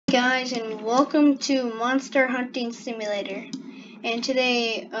Guys, and welcome to Monster Hunting Simulator. And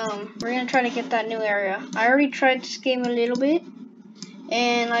today we're gonna try to get that new area. I already tried this game a little bit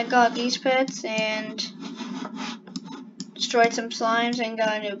and I got these pets and destroyed some slimes and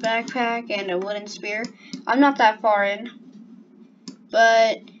got a new backpack and a wooden spear. I'm not that far in,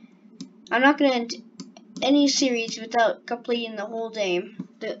 but I'm not gonna end any series without completing the whole game.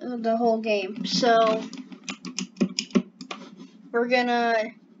 The whole game. So we're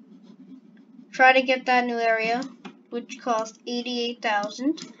gonna try to get that new area, which cost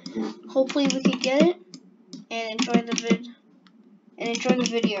 88,000. Hopefully we could get it and enjoy the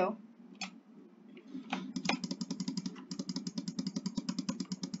video.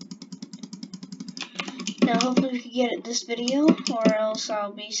 Now hopefully we could get it this video, or else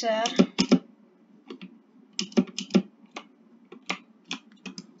I'll be sad.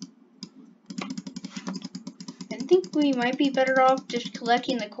 I think we might be better off just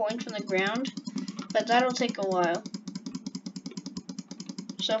collecting the coins from the ground, but that'll take a while.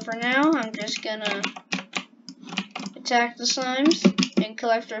 So for now, I'm just gonna attack the slimes and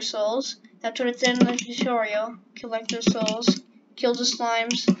collect their souls. That's what it said in the tutorial. Collect their souls, kill the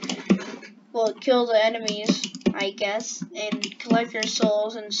slimes, well, kill the enemies, I guess, and collect their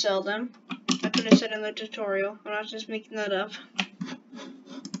souls and sell them. That's what it said in the tutorial. I'm not just making that up.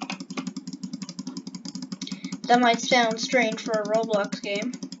 That might sound strange for a Roblox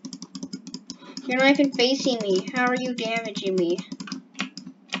game. You're not even facing me. How are you damaging me?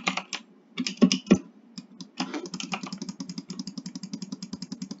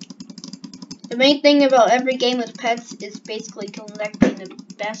 The main thing about every game with pets is basically collecting the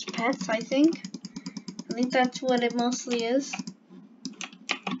best pets, I think. I think that's what it mostly is.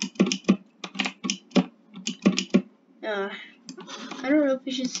 I don't know if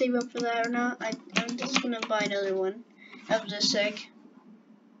we should save up for that or not. I'm just gonna buy another one of this egg.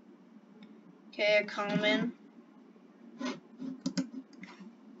 Okay, a common.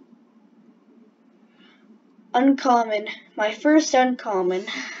 Uncommon. My first uncommon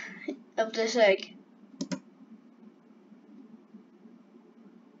of this egg.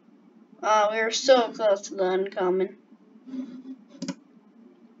 We were so close to the uncommon.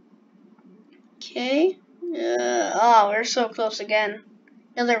 Okay. We're so close again.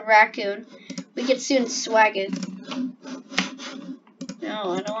 Another raccoon. We could soon swag it.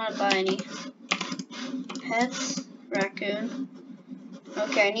 No, I don't want to buy any. Pets. Raccoon.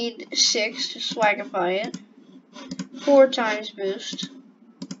 Okay, I need 6 to swagify it. 4 times boost.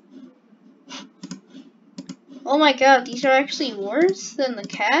 Oh my god, these are actually worse than the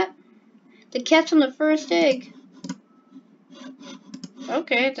cat? The cat's on the first egg.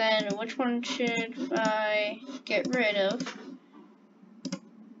 Okay, then which one should I get rid of?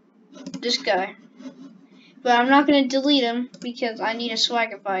 This guy. But I'm not going to delete him because I need to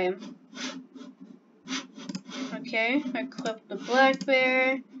swagify him. Okay, equip the black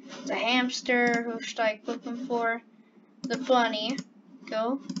bear, the hamster, who should I equip him for? The bunny.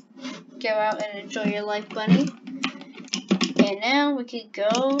 Go out and enjoy your life, bunny. And now we could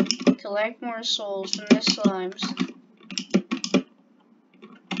go collect more souls from the slimes.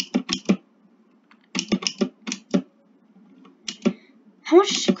 How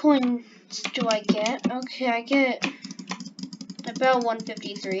much coins do I get? Okay, I get about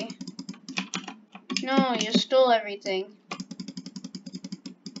 153. No, you stole everything.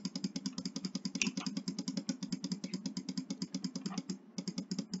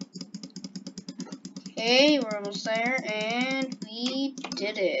 Okay, we're almost there, and we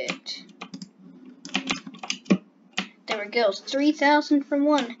did it. There we go, 3,000 from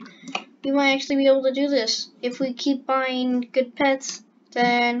one. We might actually be able to do this. If we keep buying good pets,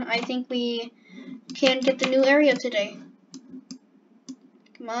 then I think we can get the new area today.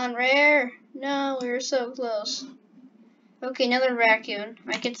 Come on, rare. No, we were so close. Okay, another raccoon.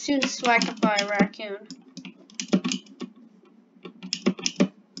 I can soon swagify a raccoon.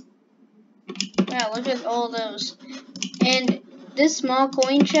 Wow, look at all those. And this small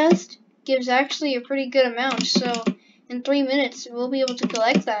coin chest gives actually a pretty good amount, so in 3 minutes we'll be able to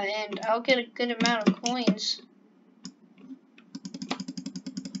collect that and I'll get a good amount of coins.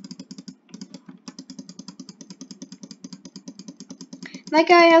 That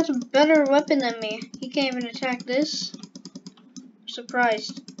guy has a better weapon than me. He can't even attack this. I'm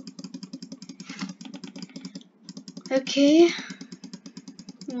surprised. Okay.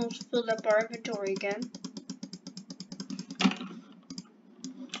 We'll fill up our inventory again.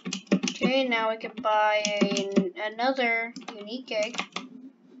 Okay, now we can buy another unique egg.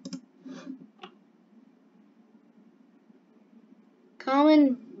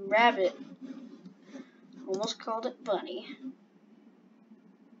 Common rabbit. Almost called it bunny.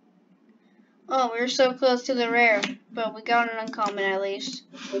 Oh, we were so close to the rare, but we got an uncommon at least.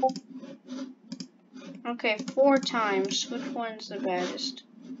 Okay, 4 times. Which one's the baddest?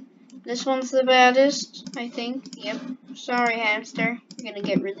 This one's the baddest, I think. Yep. Sorry, hamster. You're gonna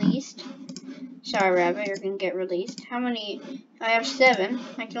get released. Sorry, rabbit. You're gonna get released. How many? I have 7.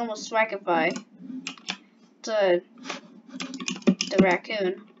 I can almost swagify the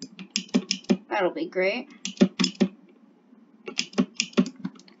raccoon. That'll be great.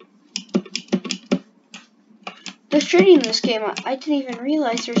 There's trading in this game. I didn't even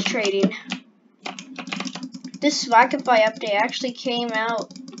realize there's trading. This Swagify update actually came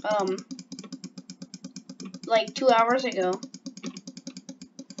out like 2 hours ago.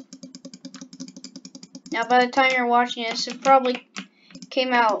 Now by the time you're watching this, it probably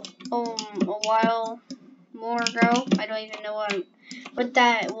came out a while more ago. I don't even know what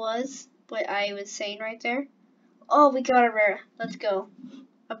that was, what I was saying right there. Oh, we got a rare. Let's go.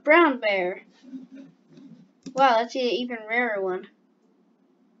 A brown bear. Wow, that's an even rarer one.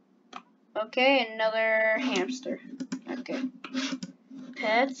 Okay, another hamster. Okay.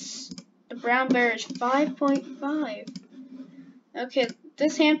 Pets. The brown bear is 5.5. Okay,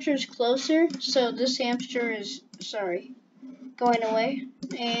 this hamster is closer, so this hamster is, sorry, going away.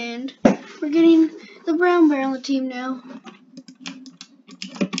 And we're getting the brown bear on the team now.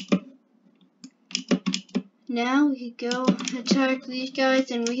 Now we could go attack these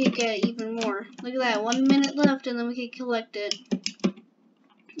guys and we could get even more. Look at that, 1 minute left and then we could collect it.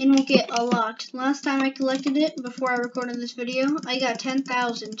 And we'll get a lot. Last time I collected it, before I recorded this video, I got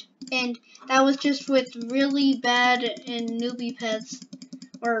 10,000. And that was just with really bad and newbie pets.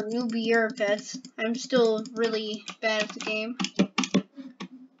 Or newbier pets. I'm still really bad at the game.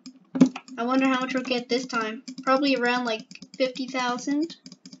 I wonder how much we'll get this time. Probably around like 50,000.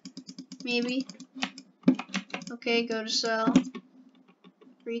 Maybe. Okay, go to sell.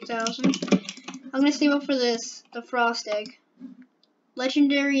 3,000. I'm gonna save up for this, the frost egg.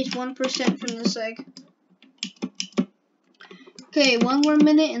 Legendary is 1% from this egg. Okay, 1 more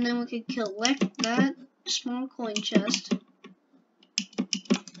minute and then we could collect that small coin chest.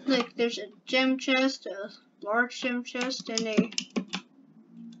 Look, there's a gem chest, a large gem chest, and a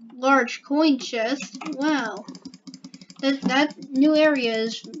large coin chest. Wow. That new area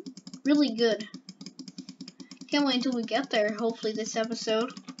is really good. Can't wait until we get there, hopefully this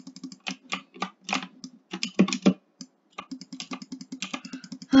episode.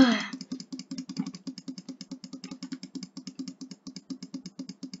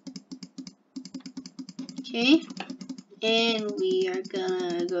 Okay, and we are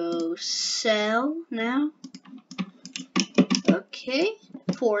gonna go sell now. Okay,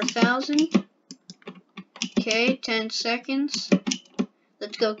 4,000. Okay, 10 seconds.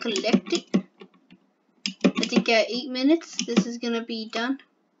 Let's go collect it. I think at 8 minutes, this is gonna be done.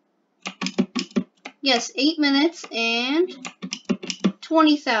 Yes, 8 minutes and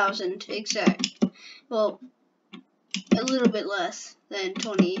 20,000 exact. Well, a little bit less than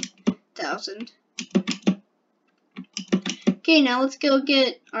 20,000. Okay, now let's go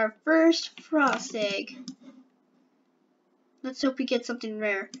get our first frost egg. Let's hope we get something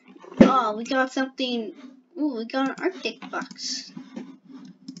rare. Oh, we got something. Ooh, we got an Arctic box.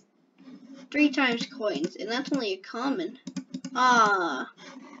 3 times coins, and that's only a common. Ah.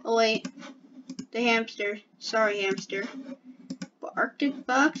 Oh wait. The hamster. Sorry, hamster. But Arctic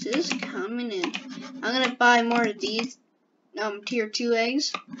box is coming in. I'm gonna buy more of these tier 2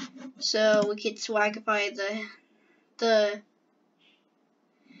 eggs, so we could swagify the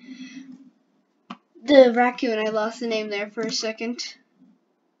raccoon. I lost the name there for a second.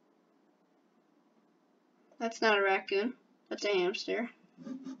 That's not a raccoon. That's a hamster.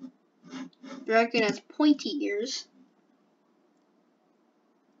 The raccoon has pointy ears.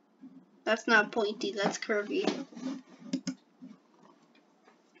 That's not pointy, that's curvy.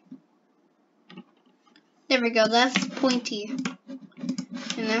 There we go, that's pointy.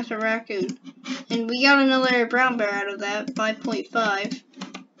 And that's a raccoon. And we got another brown bear out of that, 5.5.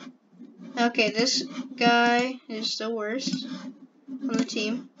 Okay, this guy is the worst on the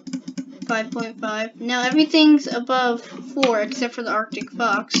team. 5.5. Now everything's above 4 except for the Arctic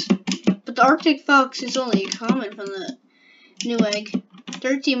fox. But the Arctic fox is only a common from the new egg.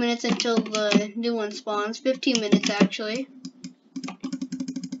 13 minutes until the new one spawns. 15 minutes actually.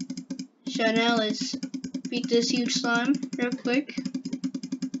 So now let's beat this huge slime real quick.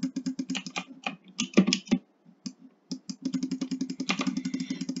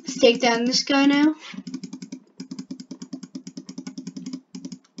 Let's take down this guy now.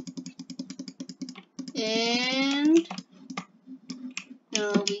 And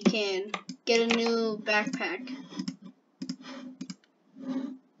no, we can get a new backpack.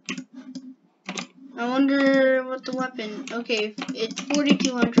 I wonder what the weapon. Okay, it's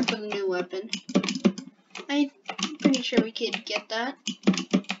 4,200 for the new weapon. I'm pretty sure we could get that.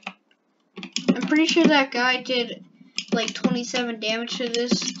 I'm pretty sure that guy did like 27 damage to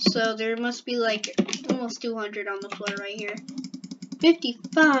this, so there must be like almost 200 on the floor right here.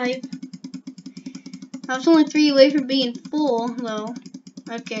 55. I was only 3 away from being full, though.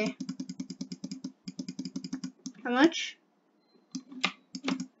 Okay. How much?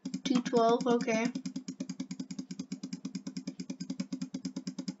 212, okay.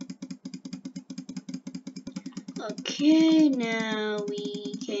 Okay, now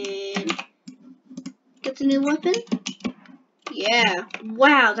we can get the new weapon. Yeah.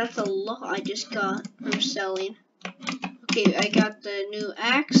 Wow, that's a lot I just got from selling. Okay, I got the new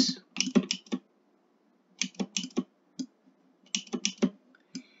axe.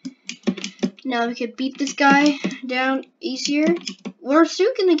 Now we could beat this guy down easier. We're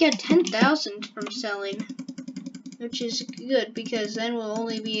still gonna get 10,000 from selling, which is good because then we'll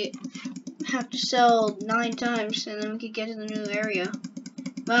only have to sell 9 times and then we could get to the new area.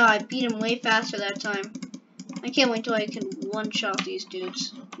 Wow, I beat him way faster that time. I can't wait till I can one-shot these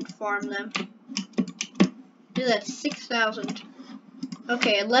dudes and farm them. Do that 6,000.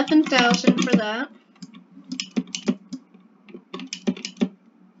 Okay, 11,000 for that.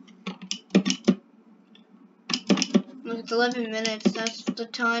 Look, it's 11 minutes. That's the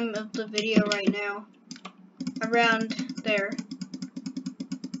time of the video right now. Around there.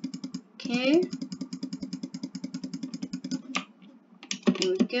 Okay.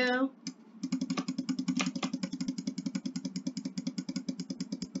 Here we go.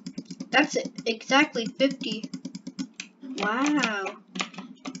 That's it. Exactly 50. Wow.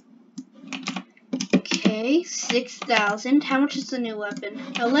 Okay, 6,000. How much is the new weapon?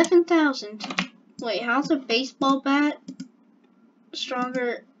 11,000. Wait, how's a baseball bat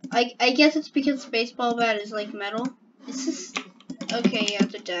stronger? I guess it's because the baseball bat is like metal. Is this? Okay, yeah,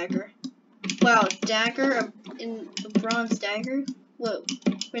 it's a dagger. Wow, dagger in a bronze dagger. Whoa,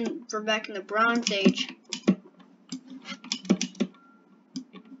 we're back in the Bronze Age.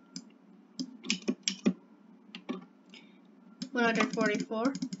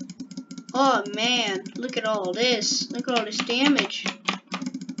 $144. Oh man, look at all this. Look at all this damage.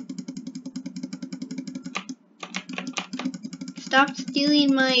 Stop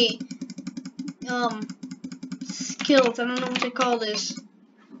stealing my skills. I don't know what to call this.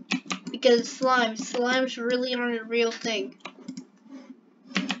 Because slimes really aren't a real thing.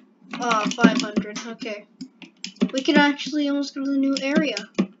 Oh, 500. Okay. We can actually almost go to the new area.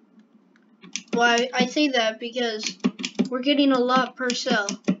 Why I say that because we're getting a lot per cell.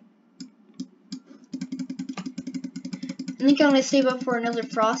 I think I'm gonna save up for another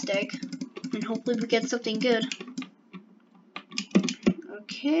frost egg, and hopefully we get something good.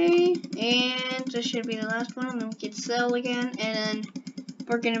 Okay, and this should be the last one, and then we can sell again, and then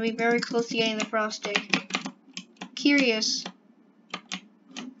we're gonna be very close to getting the frost egg. Curious.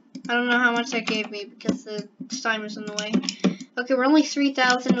 I don't know how much that gave me because the time is in the way. Okay, we're only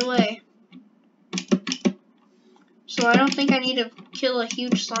 3,000 away. So I don't think I need to kill a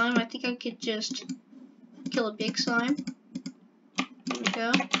huge slime. I think I could just kill a big slime. There we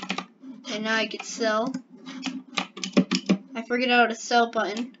go. And now I could sell. I figured out a sell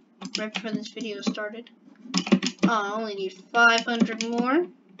button right before this video started. Oh, I only need 500 more.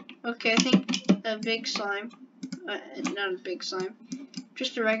 Okay, I think a big slime. Not a big slime.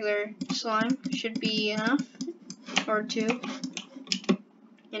 Just a regular slime should be enough. Or 2.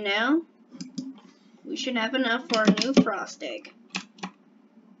 And now we should have enough for our new frost egg.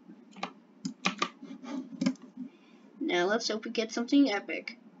 Now let's hope we get something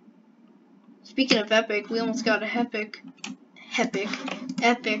epic. Speaking of epic, we almost got a epic.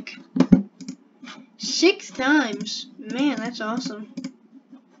 6 times. Man, that's awesome.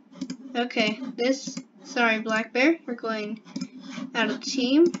 Okay, sorry Black Bear, we're going out of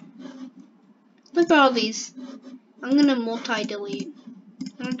team. Look at all these. I'm gonna multi-delete.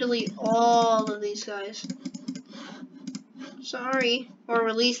 I'm gonna delete all of these guys. Sorry. Or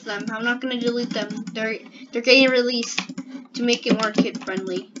release them. I'm not gonna delete them. They're getting released to make it more kid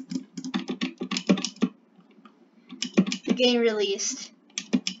friendly. They're getting released.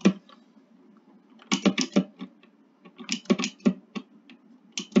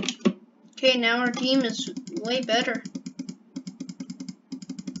 Okay, now our team is way better.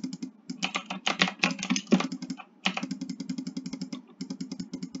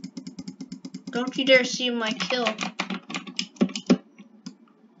 Don't you dare see my kill.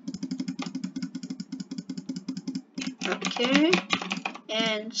 Okay,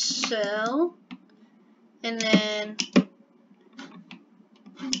 and sell, and then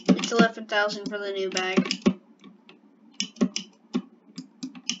it's it's 11,000 for the new bag.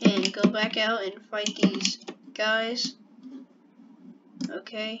 And go back out and fight these guys.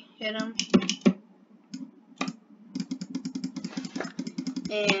 Okay, hit them.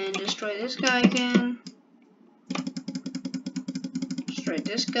 And destroy this guy again. Destroy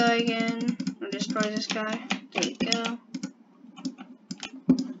this guy again. Or destroy this guy. There we go.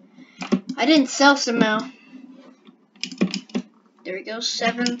 I didn't sell somehow. There we go,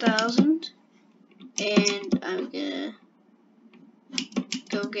 7,000. And I'm gonna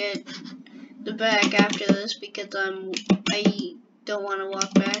go get the bag after this because I don't want to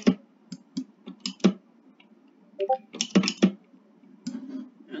walk back.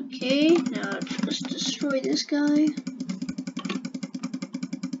 Okay, now let's destroy this guy.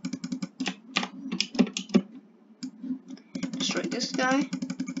 Destroy this guy.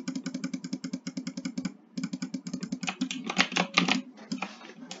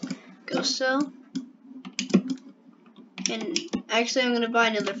 Go sell. And actually I'm gonna buy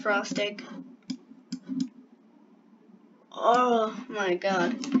another frost egg. Oh my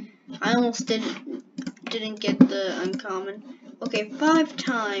god. I almost didn't get the uncommon. Okay, 5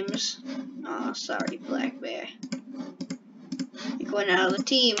 times. Oh, sorry, Black Bear. You're going out of the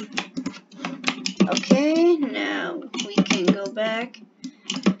team. Okay, now we can go back.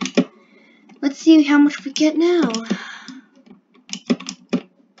 Let's see how much we get now.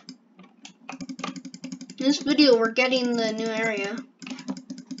 In this video, we're getting the new area.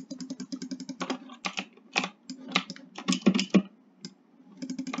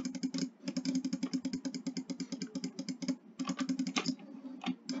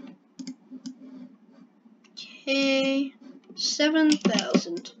 Okay,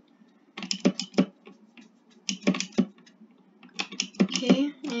 7,000.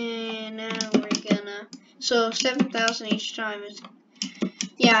 Okay, and now we're gonna, so 7,000 each time is,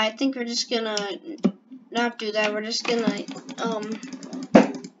 yeah, I think we're just gonna not do that. We're just gonna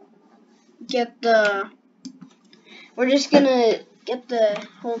we're just gonna get the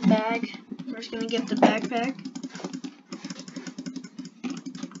whole bag. We're just gonna get the backpack.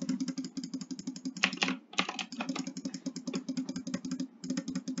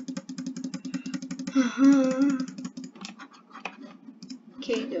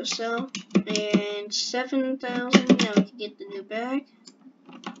 Okay, go sell. And 7,000. Now we can get the new bag.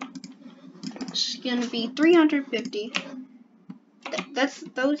 It's gonna be 350.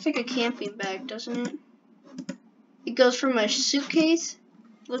 That looks like a camping bag, doesn't it? It goes from a suitcase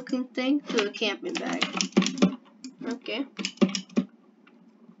looking thing to a camping bag. Okay.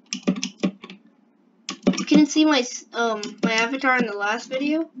 You can see my my avatar in the last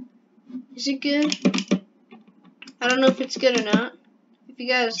video. Is it good? I don't know if it's good or not. If you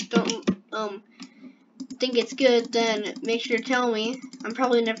guys don't think it's good, then make sure to tell me. I'm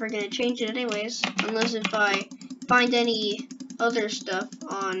probably never gonna change it anyways, unless if I find any other stuff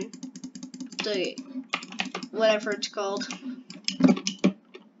on the whatever it's called.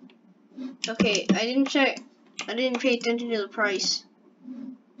 Okay, I didn't pay attention to the price.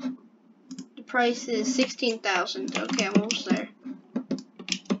 The price is 16,000. Okay, I'm almost there.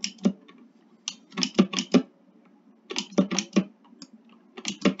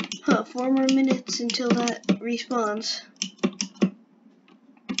 Huh, 4 more minutes until that respawns.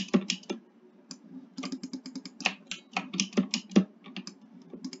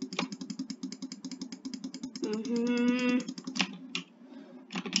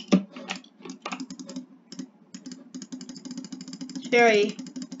 It's very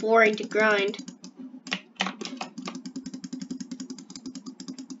boring to grind.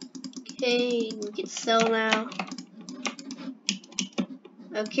 Okay, we can sell now.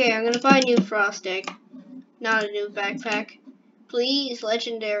 Okay, I'm gonna buy a new frost egg, not a new backpack. Please,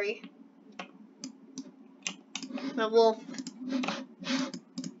 legendary. A wolf.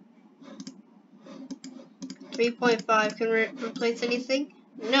 3.5 can replace anything?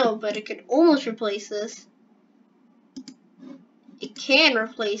 No, but it could almost replace this. It can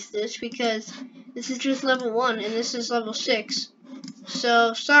replace this because this is just level 1 and this is level 6.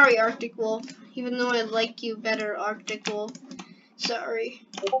 So, sorry Arctic Wolf, even though I like you better, Arctic Wolf. Sorry.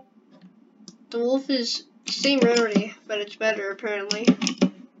 The wolf is the same rarity, but it's better apparently.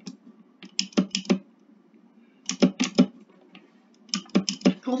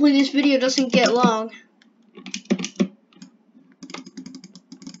 Hopefully this video doesn't get long.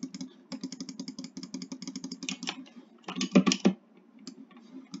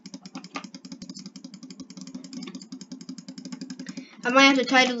 I might have to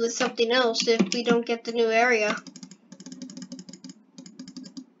title this something else if we don't get the new area.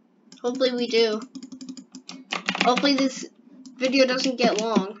 Hopefully we do. Hopefully this video doesn't get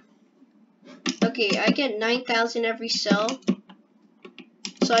long. Okay, I get 9,000 every cell.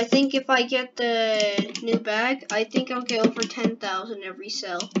 So I think if I get the new bag, I think I'll get over 10,000 every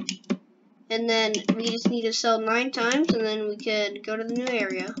cell. And then we just need to sell 9 times, and then we could go to the new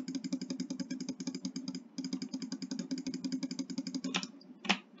area.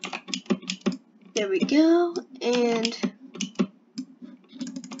 There we go, and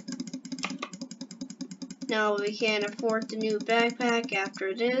now we can afford the new backpack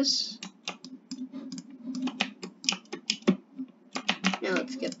after this. Now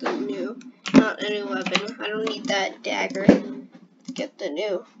let's get the new, not a new weapon. I don't need that dagger. Get the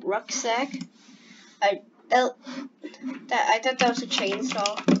new rucksack. I thought that was a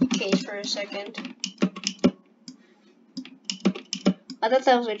chainsaw case for a second. I thought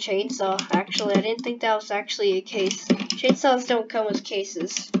that was a chainsaw, actually. I didn't think that was actually a case. Chainsaws don't come with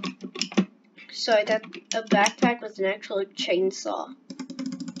cases. So I thought a backpack was an actual chainsaw.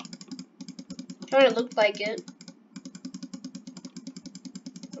 Thought it looked like it.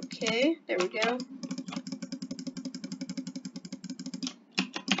 Okay, there we go.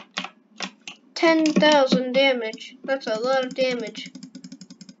 10,000 damage. That's a lot of damage.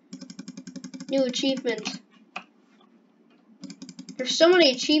 New achievement. There's so many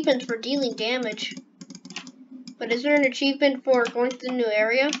achievements for dealing damage. But is there an achievement for going to the new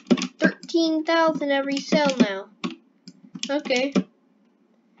area? 13,000 every cell now. Okay.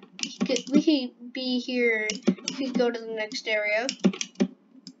 We could be here. We could go to the next area.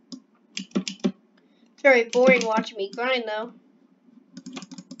 It's very boring watching me grind though.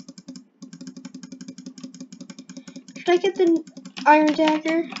 Should I get the iron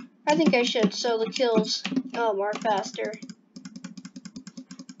dagger? I think I should, so the kills are faster.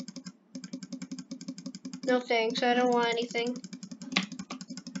 No thanks, I don't want anything.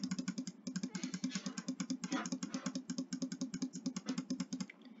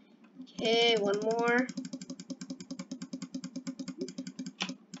 Okay, one more.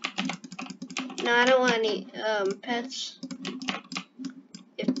 No, I don't want any pets.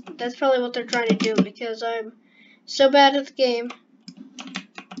 That's probably what they're trying to do because I'm so bad at the game.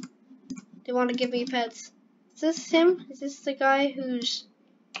 They want to give me pets. Is this him? Is this the guy who's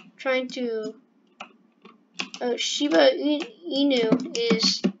trying to... Oh, Shiba Inu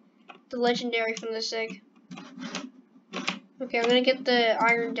is the legendary from this egg. Okay, I'm gonna get the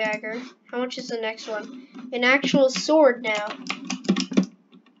iron dagger. How much is the next one? An actual sword now.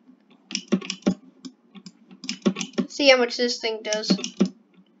 Let's see how much this thing does.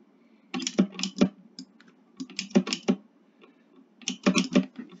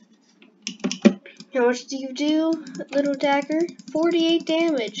 How much do you do, little dagger? 48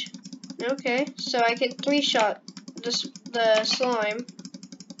 damage. Okay, so I can 3-shot the slime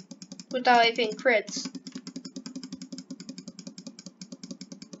without even crits.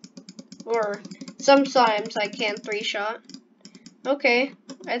 Or some slimes I can 3-shot. Okay,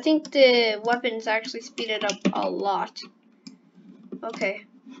 I think the weapons actually speed it up a lot. Okay,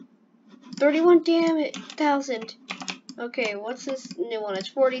 31,000. Okay, what's this new one? It's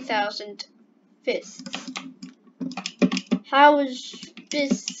 40,000 fists. How is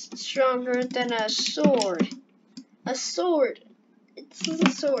fists stronger than a sword? A sword. It's a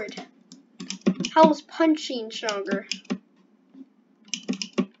sword. How is punching stronger?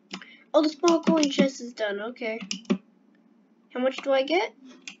 Oh, the small coin chest is done. Okay. How much do I get?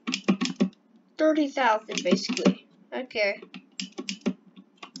 30,000 basically. Okay.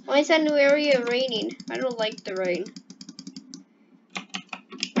 Why is that new area raining? I don't like the rain.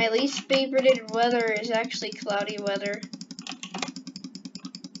 My least favorited weather is actually cloudy weather.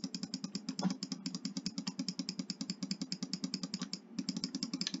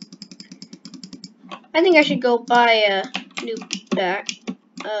 I think I should go buy a new pack.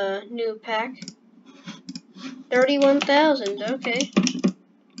 31,000, okay.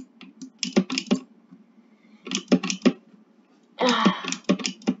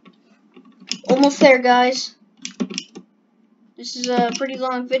 Almost there, guys. This is a pretty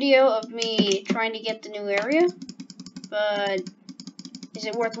long video of me trying to get the new area, but is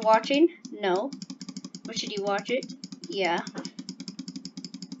it worth watching? No. But should you watch it? Yeah.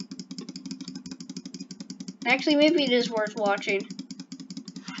 Actually, maybe it is worth watching.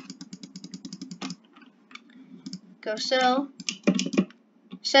 Go sell.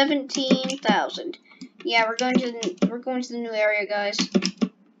 17,000. Yeah, we're going to the new area, guys.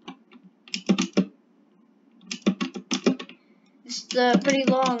 This is a pretty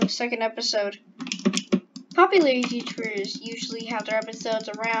long second episode. Popular YouTubers usually have their episodes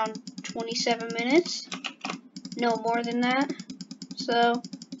around 27 minutes. No more than that. So,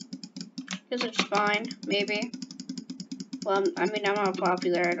 guess it's fine, maybe. Well, I mean, I'm not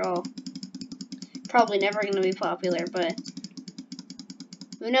popular at all. probably never going to be popular, but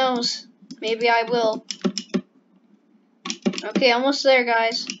who knows? Maybe I will. Okay, almost there,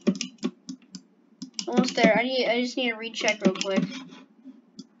 guys. Almost there. I just need to recheck real quick.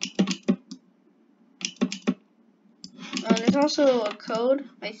 There's also a code.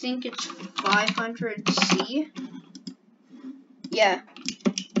 I think it's 500C. Yeah,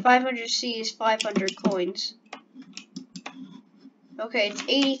 500C is 500 coins. Okay, it's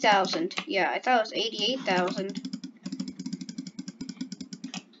 80,000. Yeah, I thought it was 88,000.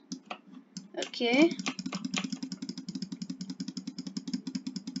 Okay.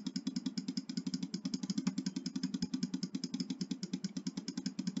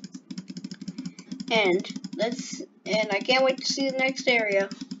 And I can't wait to see the next area.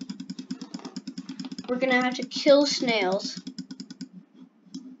 We're gonna have to kill snails.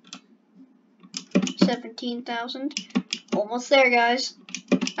 17,000. Almost there, guys.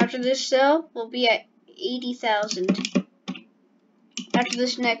 After this cell, we'll be at 80,000. After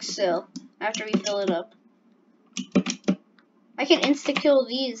this next cell, after we fill it up. I can insta-kill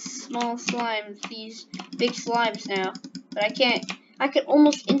these small slimes, these big slimes now. But I can't. I can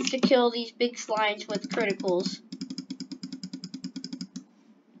almost insta-kill these big slimes with criticals.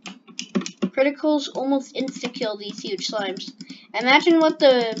 Criticals almost insta-kill these huge slimes. Imagine what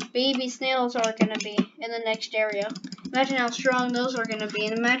the baby snails are going to be in the next area. Imagine how strong those are going to be.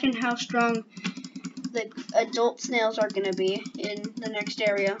 And imagine how strong the adult snails are going to be in the next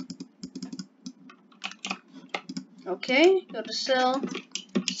area. Okay, go to cell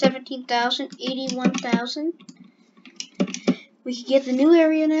 17,000, 81,000. We can get the new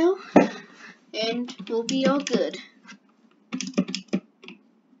area now, and we'll be all good.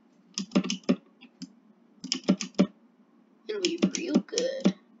 It'll be real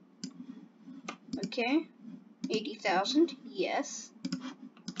good. Okay, 80,000, yes.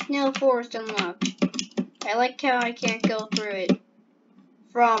 Snail Forest unlocked. I like how I can't go through it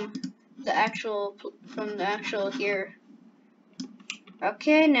from the actual here.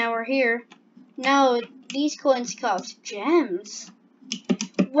 Okay, now we're here. Now these coins cost gems.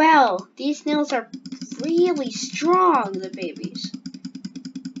 Wow, these snails are really strong, the babies.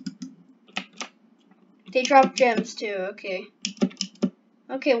 They drop gems too, okay.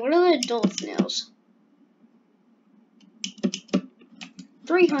 Okay, what are the adult snails?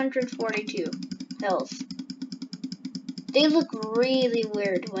 342 health. They look really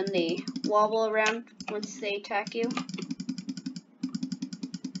weird when they wobble around once they attack you.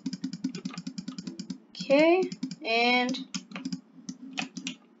 Okay, and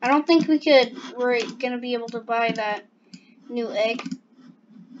I don't think we're gonna be able to buy that new egg.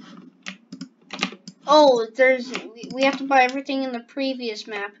 Oh, we have to buy everything in the previous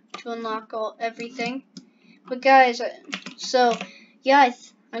map to unlock everything. But guys,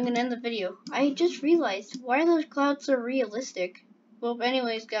 guys, I'm gonna end the video. I just realized, why are those clouds so realistic? Well,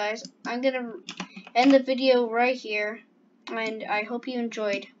 anyways, guys, I'm gonna end the video right here. And I hope you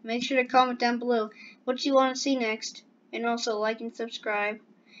enjoyed. Make sure to comment down below what you want to see next. And also like and subscribe.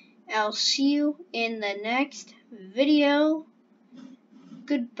 I'll see you in the next video.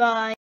 Goodbye.